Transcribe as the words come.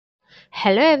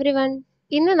Hello everyone.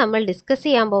 ഇന്ന് നമ്മൾ discuss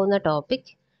ചെയ്യാൻ പോകുന്ന ടോപ്പിക്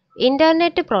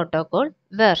ഇന്റർനെറ്റ് പ്രോട്ടോകോൾ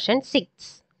വേർഷൻ 6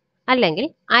 അല്ലെങ്കിൽ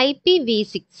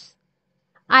IPv6.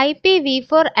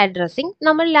 IPv4 അഡ്രസ്സിംഗ്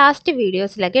നമ്മൾ ലാസ്റ്റ്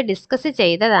വീഡിയോസിലൊക്കെ ഡിസ്കസ്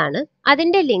ചെയ്തതാണ്.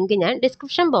 അതിൻ്റെ ലിങ്ക് ഞാൻ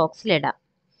ഡിസ്ക്രിപ്ഷൻ ബോക്സിൽ ഇടാം.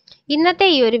 ഇന്നത്തെ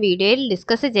ഈ ഒരു വീഡിയോയിൽ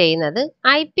ഡിസ്കസ് ചെയ്യുന്നത്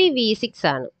IPv6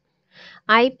 ആണ്.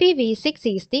 IPv6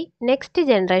 is the next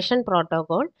generation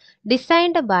protocol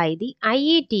designed by the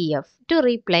IETF to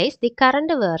replace the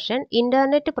current version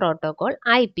Internet Protocol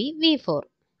IPv4.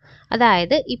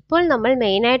 അതായത് ഇപ്പോൾ നമ്മൾ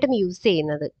മെയിനായിട്ടും യൂസ്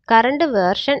ചെയ്യുന്നത് കറണ്ട്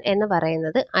വേർഷൻ എന്ന്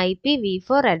പറയുന്നത്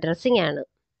IPv4 അഡ്രസ്സിംഗ് ആണ്.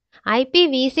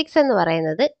 IPv6 എന്ന്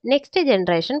പറയുന്നത് നെക്സ്റ്റ്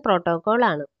ജനറേഷൻ പ്രോട്ടോകോൾ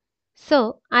ആണ്. സോ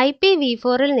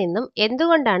IPv4ൽ നിന്നും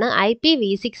എന്തുകൊണ്ടാണ്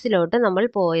IPv6ലോട്ട് നമ്മൾ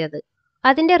പോയത്?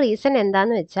 അതിൻ്റെ റീസൺ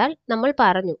എന്താണെന്ന് വെച്ചാൽ നമ്മൾ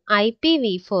പറഞ്ഞു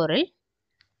IPv4ൽ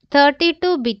 32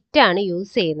 ബിറ്റാണ്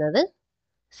യൂസ് ചെയ്യുന്നത്.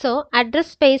 സോ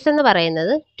അഡ്രസ് സ്പേസ് എന്ന്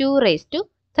പറയുന്നത്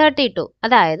 2⁻32.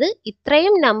 അതായത്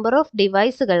ഇത്രയും നമ്പർ ഓഫ്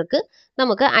ഡിവൈസുകൾക്ക്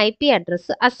നമുക്ക് IP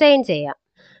അഡ്രസ്സ് അസൈൻ ചെയ്യാം.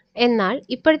 എന്നാൽ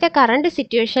ഇപ്പോഴത്തെ കറണ്ട്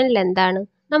സിറ്റുവേഷനിൽ എന്താണ്?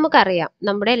 നമുക്കറിയാം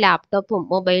നമ്മുടെ ലാപ്ടോപ്പും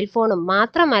മൊബൈൽ ഫോണും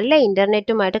മാത്രമല്ല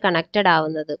ഇൻ്റർനെറ്റുമായിട്ട് കണക്റ്റഡ്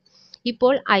ആവുന്നത്.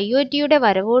 ഇപ്പോൾ IoTയുടെ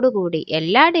വരവോടുകൂടി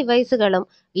എല്ലാ ഡിവൈസുകളും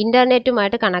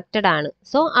ഇൻ്റർനെറ്റുമായിട്ട് കണക്റ്റഡ് ആണ്.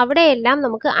 സോ അവിടെയെല്ലാം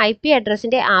നമുക്ക് IP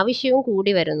അഡ്രസ്സിൻ്റെ ആവശ്യവും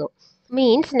കൂടി വരുന്നു.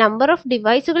 മീൻസ് നമ്പർ ഓഫ്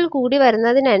ഡിവൈസുകൾ കൂടി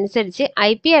വരുന്നതിനനുസരിച്ച്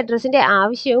IP അഡ്രസ്സിൻ്റെ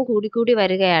ആവശ്യവും കൂടി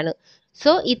വരികയാണ്.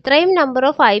 സോ ഇത്രയും നമ്പർ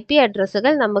ഓഫ് IP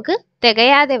അഡ്രസ്സുകൾ നമുക്ക്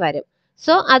തികയാതെ വരും.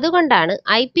 സോ അതുകൊണ്ടാണ്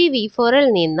IPv4ൽ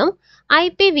നിന്നും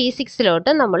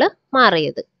IPv6ലോട്ട് നമ്മൾ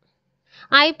മാറിയത്.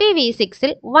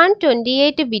 IPv6ൽ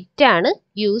 128 ബിറ്റാണ്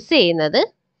യൂസ് ചെയ്യുന്നത്.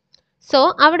 സോ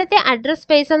അവിടുത്തെ അഡ്രസ്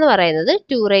സ്പേസ് എന്ന് പറയുന്നത്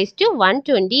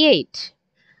 2⁻128.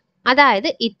 അതായത്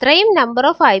ഇത്രയും നമ്പർ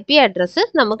ഓഫ് IP അഡ്രസ്സ്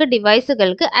നമുക്ക്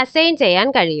ഡിവൈസുകൾക്ക് അസൈൻ ചെയ്യാൻ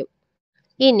കഴിയും.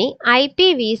 ഇനി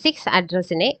IPv6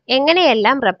 അഡ്രസ്സിനെ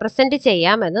എങ്ങനെയെല്ലാം റെപ്രസെൻറ്റ്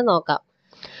ചെയ്യാമെന്ന് നോക്കാം.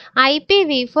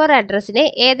 IPv4 അഡ്രസ്സിനെ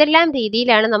ഏതെല്ലാം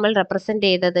രീതിയിലാണ് നമ്മൾ റെപ്രസെൻറ്റ്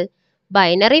ചെയ്തത്?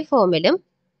 ബൈനറി ഫോമിലും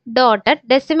ഡോട്ടഡ്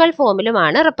ഡെസിമൽ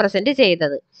ഫോമിലുമാണ് റെപ്രസെൻറ്റ്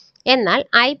ചെയ്തത്. എന്നാൽ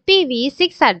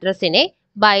IPv6 അഡ്രസ്സിനെ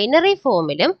binary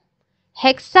ഫോമിലും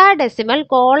hexadecimal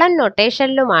colon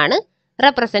നൊട്ടേഷനിലുമാണ്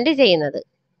represent ചെയ്യുന്നത്.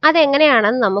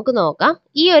 അതെങ്ങനെയാണെന്ന് നമുക്ക് നോക്കാം.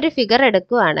 ഈ ഒരു ഫിഗർ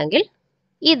എടുക്കുകയാണെങ്കിൽ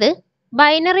ഇത്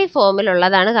ബൈനറി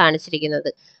ഫോമിലുള്ളതാണ് കാണിച്ചിരിക്കുന്നത്.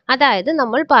 അതായത്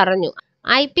നമ്മൾ പറഞ്ഞു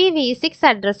IPv6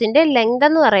 അഡ്രസ്സിൻ്റെ ലെങ്ത്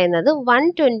എന്ന് പറയുന്നത്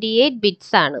 128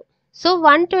 ബിറ്റ്സ് ആണ്. സോ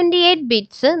 128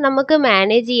 ബിറ്റ്സ് നമുക്ക്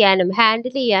മാനേജ് ചെയ്യാനും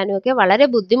ഹാൻഡിൽ ചെയ്യാനും ഒക്കെ വളരെ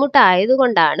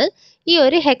ബുദ്ധിമുട്ടായതുകൊണ്ടാണ് ഈ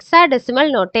ഒരു ഹെക്സാഡെസിമൽ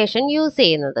നൊട്ടേഷൻ യൂസ്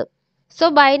ചെയ്യുന്നത്. സോ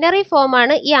ബൈനറി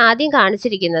ഫോമാണ് ഈ ആദ്യം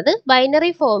കാണിച്ചിരിക്കുന്നത്. ബൈനറി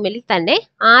ഫോമിൽ തന്നെ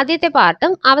ആദ്യത്തെ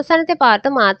പാർട്ടും അവസാനത്തെ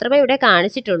പാർട്ടും മാത്രമേ ഇവിടെ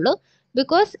കാണിച്ചിട്ടുള്ളൂ.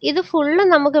 ബിക്കോസ് ഇത് ഫുള്ള്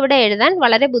നമുക്കിവിടെ എഴുതാൻ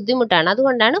വളരെ ബുദ്ധിമുട്ടാണ്.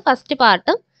 അതുകൊണ്ടാണ് ഫസ്റ്റ്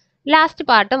പാർട്ടും ലാസ്റ്റ്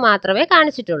പാർട്ടും മാത്രമേ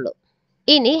കാണിച്ചിട്ടുള്ളൂ.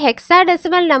 ഇനി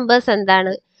ഹെക്സാഡെസിമൽ നമ്പേഴ്സ്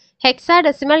എന്താണ്?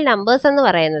 ഹെക്സാഡെസിമൽ നമ്പേഴ്സ് എന്ന്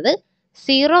പറയുന്നത്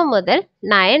 0 മുതൽ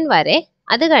 9 വരെ,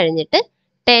 അത് കഴിഞ്ഞിട്ട്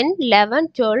 10, 11,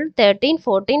 12, 13,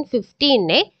 14,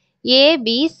 15നെ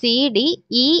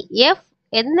ABCDEF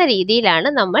എന്ന രീതിയിലാണ്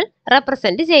നമ്മൾ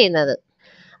റെപ്രസെൻറ്റ് ചെയ്യുന്നത്.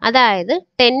 അതായത്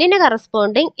 10ന്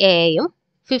കറസ്പോണ്ടിങ് എയും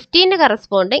 15ന്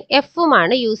കറസ്പോണ്ടിങ്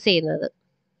എഫുമാണ് യൂസ് ചെയ്യുന്നത്.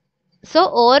 സോ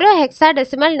ഓരോ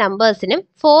ഹെക്സാഡെസിമൽ നമ്പേഴ്സിനും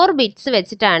 4 ബിറ്റ്സ്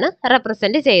വെച്ചിട്ടാണ്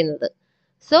റെപ്രസെൻറ്റ് ചെയ്യുന്നത്.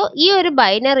 സോ ഈ ഒരു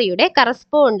ബൈനറിയുടെ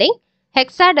കറസ്പോണ്ടിങ്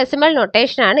ഹെക്സാഡെസിമൽ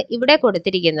നൊട്ടേഷനാണ് ഇവിടെ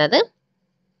കൊടുത്തിരിക്കുന്നത്.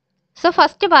 സോ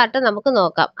ഫസ്റ്റ് പാർട്ട് നമുക്ക്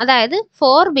നോക്കാം. അതായത്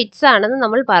 4 ബിറ്റ്സ് ആണെന്ന്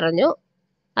നമ്മൾ പറഞ്ഞു.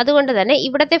 അതുകൊണ്ട് തന്നെ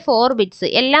ഇവിടുത്തെ 4 ബിറ്റ്സ്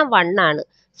എല്ലാം 1 ആണ്.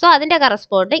 സോ അതിൻ്റെ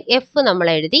കറസ്പോണ്ടിങ് എഫ് നമ്മൾ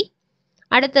എഴുതി.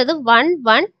 അടുത്തത്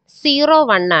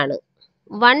 1101 ആണ്.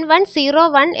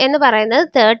 1101 എന്ന് പറയുന്നത്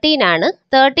 13 ആണ്.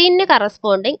 13ന്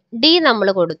കറസ്പോണ്ടിങ് ഡി നമ്മൾ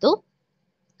കൊടുത്തു.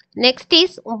 Next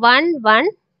is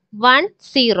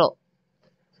 1110.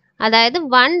 അതായത്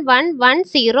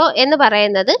 1110 എന്ന്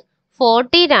പറയുന്നത്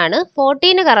 14 ആണ്.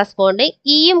 14ന് കറസ്പോണ്ടിങ്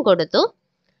ഇയും കൊടുത്തു.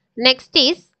 Next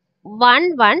is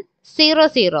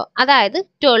 1100. അതായത്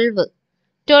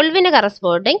 12ന്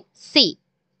കറസ്പോണ്ടിങ് സി.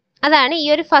 അതാണ് ഈ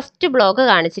ഒരു ഫസ്റ്റ് ബ്ലോക്ക്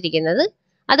കാണിച്ചിരിക്കുന്നത്.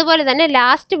 അതുപോലെ തന്നെ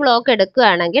ലാസ്റ്റ് ബ്ലോക്ക്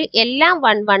എടുക്കുകയാണെങ്കിൽ എല്ലാം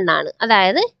 11 ആണ്.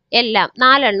 അതായത് എല്ലാം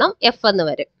 4 എണ്ണം എഫ് എന്ന്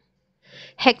വരും.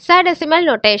 ഹെക്സാഡെസിമൽ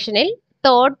നൊട്ടേഷനിൽ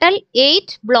ടോട്ടൽ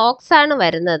 8 ബ്ലോക്സ് ആണ്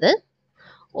വരുന്നത്.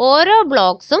 ഓരോ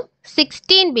ബ്ലോക്സും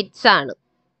 16 ബിറ്റ്സ് ആണ്.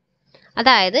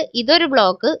 അതായത് ഇതൊരു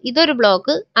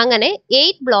ബ്ലോക്ക് അങ്ങനെ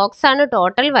 8 ബ്ലോക്സ് ആണ്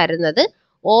ടോട്ടൽ വരുന്നത്.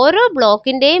 ഓരോ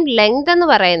ബ്ലോക്കിൻ്റെയും ലെങ്ത് എന്ന്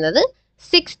പറയുന്നത്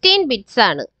 16 ബിറ്റ്സ്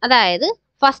ആണ്. അതായത്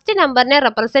ഫസ്റ്റ് നമ്പറിനെ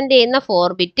റെപ്രസെൻറ്റ് ചെയ്യുന്ന 4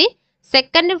 bit,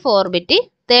 second 4 bit,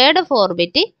 third 4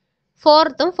 bit,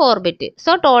 ഫോർത്തും 4 bit.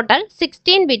 So total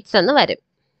 16 bits എന്ന് വരും.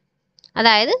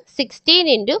 അതായത് 16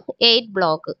 × 8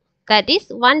 ബ്ലോക്ക്, ദാറ്റ് ഈസ്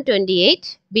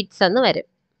 128 ബിറ്റ്സ് എന്ന് വരും.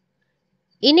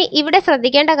 ഇനി ഇവിടെ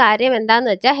ശ്രദ്ധിക്കേണ്ട കാര്യം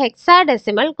എന്താണെന്ന് വെച്ചാൽ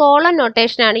ഹെക്സാഡെസിമൽ കോളൻ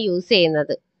നൊട്ടേഷനാണ് യൂസ്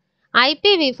ചെയ്യുന്നത്.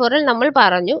 IPv4ൽ നമ്മൾ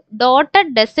പറഞ്ഞു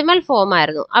ഡോട്ടഡ് ഡെസിമൽ ഫോം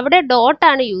ആയിരുന്നു, അവിടെ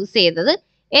ഡോട്ടാണ് യൂസ് ചെയ്തത്,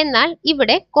 എന്നാൽ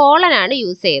ഇവിടെ കോളൻ ആണ്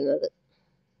യൂസ് ചെയ്യുന്നത്.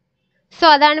 സോ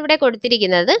അതാണ് ഇവിടെ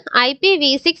കൊടുത്തിരിക്കുന്നത്.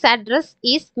 IPv6 address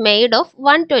is made of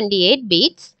 128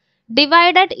 beats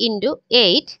divided into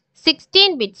 8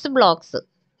 16 bits blocks.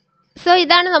 So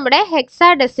ഇതാണ് നമ്മുടെ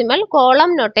ഹെക്സാഡെസിമൽ കോളം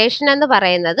നൊട്ടേഷൻ എന്ന്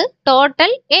പറയുന്നത്.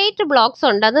 ടോട്ടൽ 8 ബ്ലോക്സ്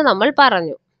ഉണ്ടെന്ന് നമ്മൾ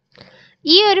പറഞ്ഞു.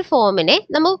 ഈ ഒരു ഫോമിനെ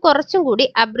നമുക്ക് കുറച്ചും കൂടി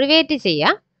അബ്രിവേറ്റ്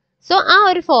ചെയ്യാം. സോ ആ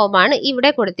ഒരു ഫോമാണ് ഇവിടെ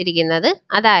കൊടുത്തിരിക്കുന്നത്.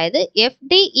 അതായത്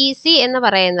FDEC എന്ന്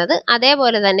പറയുന്നത്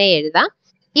അതേപോലെ തന്നെ എഴുതാം.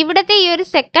 ഇവിടുത്തെ ഈ ഒരു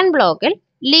സെക്കൻഡ് ബ്ലോക്കിൽ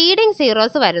ലീഡിങ്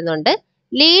സീറോസ് വരുന്നുണ്ട്.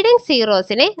 ലീഡിങ്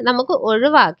സീറോസിനെ നമുക്ക്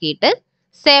ഒഴിവാക്കിയിട്ട്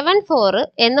 74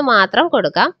 എന്ന് മാത്രം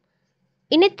കൊടുക്കാം.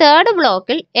 ഇനി തേർഡ്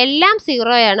ബ്ലോക്കിൽ എല്ലാം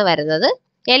സീറോയാണ് വരുന്നത്.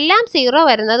 എല്ലാം സീറോ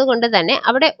വരുന്നത് കൊണ്ട് തന്നെ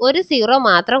അവിടെ ഒരു സീറോ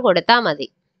മാത്രം കൊടുത്താൽ മതി.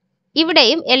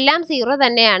 ഇവിടെയും എല്ലാം സീറോ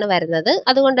തന്നെയാണ് വരുന്നത്,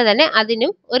 അതുകൊണ്ട് തന്നെ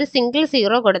അതിനും ഒരു സിംഗിൾ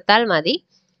സീറോ കൊടുത്താൽ മതി.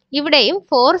 ഇവിടെയും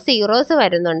 4 സീറോസ്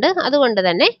വരുന്നുണ്ട്, അതുകൊണ്ട്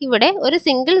തന്നെ ഇവിടെ ഒരു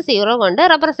സിംഗിൾ സീറോ കൊണ്ട്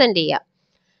റെപ്രസെന്റ് ചെയ്യാം.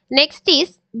 Next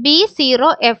is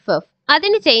B0FF.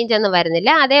 അതിന് ചേഞ്ച് ഒന്നും വരുന്നില്ല,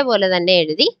 അതേപോലെ തന്നെ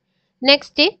എഴുതി.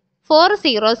 നെക്സ്റ്റ് 4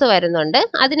 സീറോസ് വരുന്നുണ്ട്,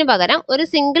 അതിന് പകരം ഒരു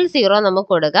സിംഗിൾ സീറോ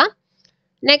നമുക്ക് കൊടുക്കാം.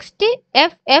 നെക്സ്റ്റ്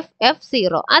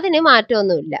FFF0, അതിന്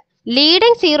മാറ്റമൊന്നുമില്ല.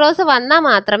 ലീഡിങ് സീറോസ് വന്നാൽ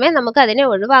മാത്രമേ നമുക്ക് അതിനെ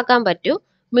ഒഴിവാക്കാൻ പറ്റൂ.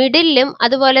 മിഡിലും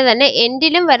അതുപോലെ തന്നെ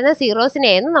എൻഡിലും വരുന്ന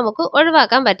സീറോസിനെയൊന്നും നമുക്ക്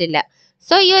ഒഴിവാക്കാൻ പറ്റില്ല.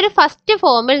 സോ ഈ ഒരു ഫസ്റ്റ്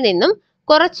ഫോമിൽ നിന്നും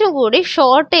കുറച്ചും കൂടി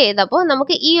ഷോർട്ട് ചെയ്തപ്പോൾ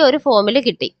നമുക്ക് ഈ ഒരു ഫോമിൽ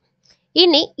കിട്ടി.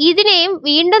 ഇനി ഇതിനെയും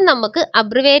വീണ്ടും നമുക്ക്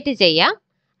അബ്രിവേറ്റ് ചെയ്യാം.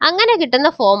 അങ്ങനെ കിട്ടുന്ന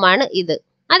ഫോമാണ് ഇത്.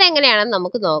 അതെങ്ങനെയാണെന്ന്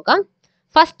നമുക്ക് നോക്കാം.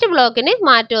 ഫസ്റ്റ് ബ്ലോക്കിന്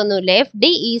മാറ്റമൊന്നുമില്ല,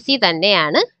 FDEC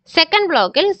തന്നെയാണ്. സെക്കൻഡ്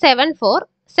ബ്ലോക്കിൽ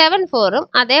 74ഉം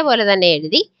അതേപോലെ തന്നെ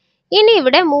എഴുതി. ഇനി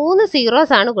ഇവിടെ 3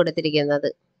 സീറോസ് ആണ് കൊടുത്തിരിക്കുന്നത്.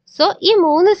 സോ ഈ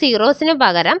 3 സീറോസിന്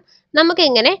പകരം നമുക്ക്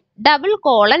ഇങ്ങനെ ഡബിൾ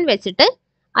കോളൻ വെച്ചിട്ട്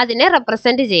അതിനെ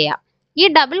റെപ്രസെന്റ് ചെയ്യാം. ഈ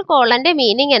ഡബിൾ കോളന്റെ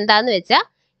മീനിങ് എന്താന്ന് വെച്ചാൽ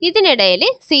ഇതിനിടയിൽ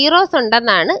സീറോസ്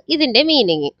ഉണ്ടെന്നാണ് ഇതിന്റെ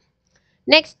മീനിങ്.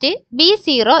 നെക്സ്റ്റ്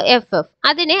B0FF,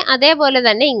 അതിനെ അതേപോലെ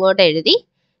തന്നെ ഇങ്ങോട്ട് എഴുതി.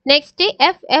 നെക്സ്റ്റ്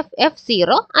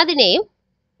FFF0, അതിനെയും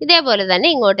ഇതേപോലെ തന്നെ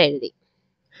ഇങ്ങോട്ട് എഴുതി.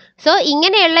 സോ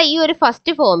ഇങ്ങനെയുള്ള ഈ ഒരു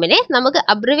ഫസ്റ്റ് ഫോമിനെ നമുക്ക്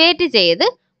അബ്രിവേറ്റ് ചെയ്ത്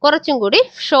കുറച്ചും കൂടി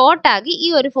ഷോർട്ടാക്കി ഈ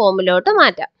ഒരു ഫോമിലോട്ട്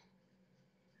മാറ്റാം.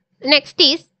 Next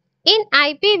is in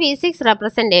IPv6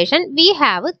 representation we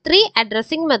have 3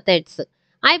 addressing methods.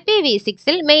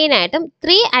 IPv6ൽ main ആയിട്ടും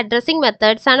 3 addressing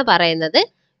methods ആണ് പറയുന്നത്.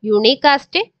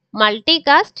 യൂണികാസ്റ്റ്,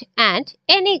 മൾട്ടികാസ്റ്റ് ആൻഡ്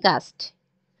എനികാസ്റ്റ്.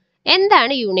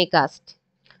 എന്താണ് യൂണികാസ്റ്റ്?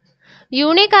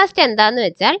 യൂണികാസ്റ്റ് എന്താന്ന്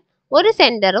വെച്ചാൽ ഒരു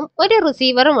സെൻഡറും ഒരു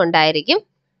റിസീവറും ഉണ്ടായിരിക്കും.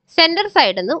 സെൻഡർ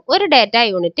സൈഡിൽ നിന്നും ഒരു ഡാറ്റ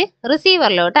യൂണിറ്റ്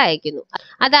റിസീവറിലോട്ട് അയക്കുന്നു.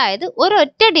 അതായത്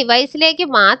ഒരൊറ്റ ഡിവൈസിലേക്ക്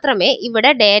മാത്രമേ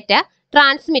ഇവിടെ ഡാറ്റ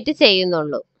ട്രാൻസ്മിറ്റ്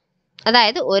ചെയ്യുന്നുള്ളൂ.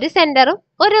 അതായത് ഒരു സെൻഡറും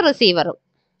ഒരു റിസീവറും.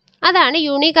 അതാണ്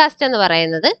യൂണികാസ്റ്റ് എന്ന്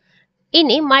പറയുന്നത്.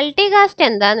 ഇനി മൾട്ടികാസ്റ്റ്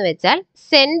എന്താന്ന് വെച്ചാൽ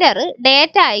സെൻഡർ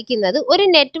ഡാറ്റ അയക്കുന്നത് ഒരു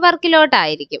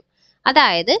നെറ്റ്വർക്കിലോട്ടായിരിക്കും.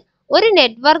 അതായത് ഒരു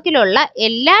നെറ്റ്വർക്കിലുള്ള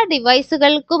എല്ലാ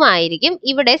ഡിവൈസുകൾക്കുമായിരിക്കും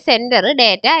ഇവിടെ സെൻഡർ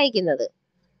ഡാറ്റ അയക്കുന്നത്.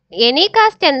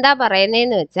 എനികാസ്റ്റ് എന്താ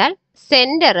പറയുന്നതെന്ന് വെച്ചാൽ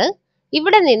സെൻഡർ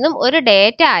ഇവിടെ നിന്നും ഒരു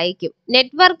ഡാറ്റ അയക്കും,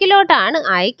 നെറ്റ്വർക്കിലോട്ടാണ്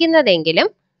അയക്കുന്നതെങ്കിലും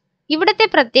ഇവിടുത്തെ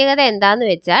പ്രത്യേകത എന്താന്ന്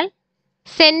വെച്ചാൽ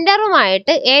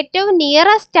സെൻഡറുമായിട്ട് ഏറ്റവും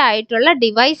നിയറസ്റ്റ് ആയിട്ടുള്ള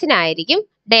ഡിവൈസിനായിരിക്കും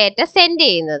ഡാറ്റ സെൻഡ്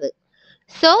ചെയ്യുന്നത്.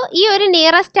 സോ ഈ ഒരു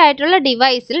നിയറസ്റ്റ് ആയിട്ടുള്ള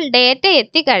ഡിവൈസിൽ ഡാറ്റ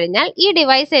എത്തിക്കഴിഞ്ഞാൽ ഈ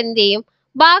ഡിവൈസ് എന്ത് ചെയ്യും?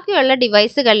 ബാക്കിയുള്ള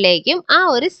ഡിവൈസുകളിലേക്കും ആ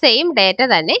ഒരു സെയിം ഡാറ്റ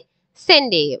തന്നെ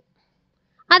സെൻഡ് ചെയ്യും.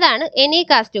 അതാണ്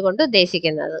എനികാസ്റ്റ് കൊണ്ട്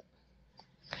ഉദ്ദേശിക്കുന്നത്.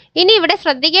 ഇനി ഇവിടെ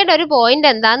ശ്രദ്ധിക്കേണ്ട ഒരു പോയിന്റ്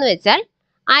എന്താന്ന് വെച്ചാൽ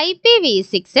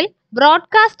IPv6ൽ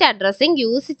ബ്രോഡ്കാസ്റ്റ് അഡ്രസ്സിംഗ്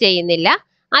യൂസ് ചെയ്യുന്നില്ല,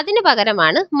 അതിന്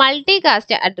പകരമാണ്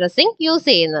മൾട്ടികാസ്റ്റ് അഡ്രസ്സിംഗ് യൂസ്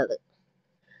ചെയ്യുന്നത്.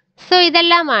 സോ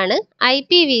ഇതെല്ലാമാണ്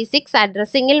IPv6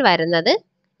 അഡ്രസ്സിങ്ങിൽ വരുന്നത്.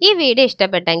 ഈ വീഡിയോ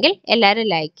ഇഷ്ടപ്പെട്ടെങ്കിൽ എല്ലാവരും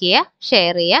ലൈക്ക് ചെയ്യുക,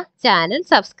 ഷെയർ ചെയ്യുക, ചാനൽ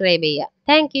സബ്സ്ക്രൈബ് ചെയ്യുക.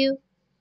 താങ്ക്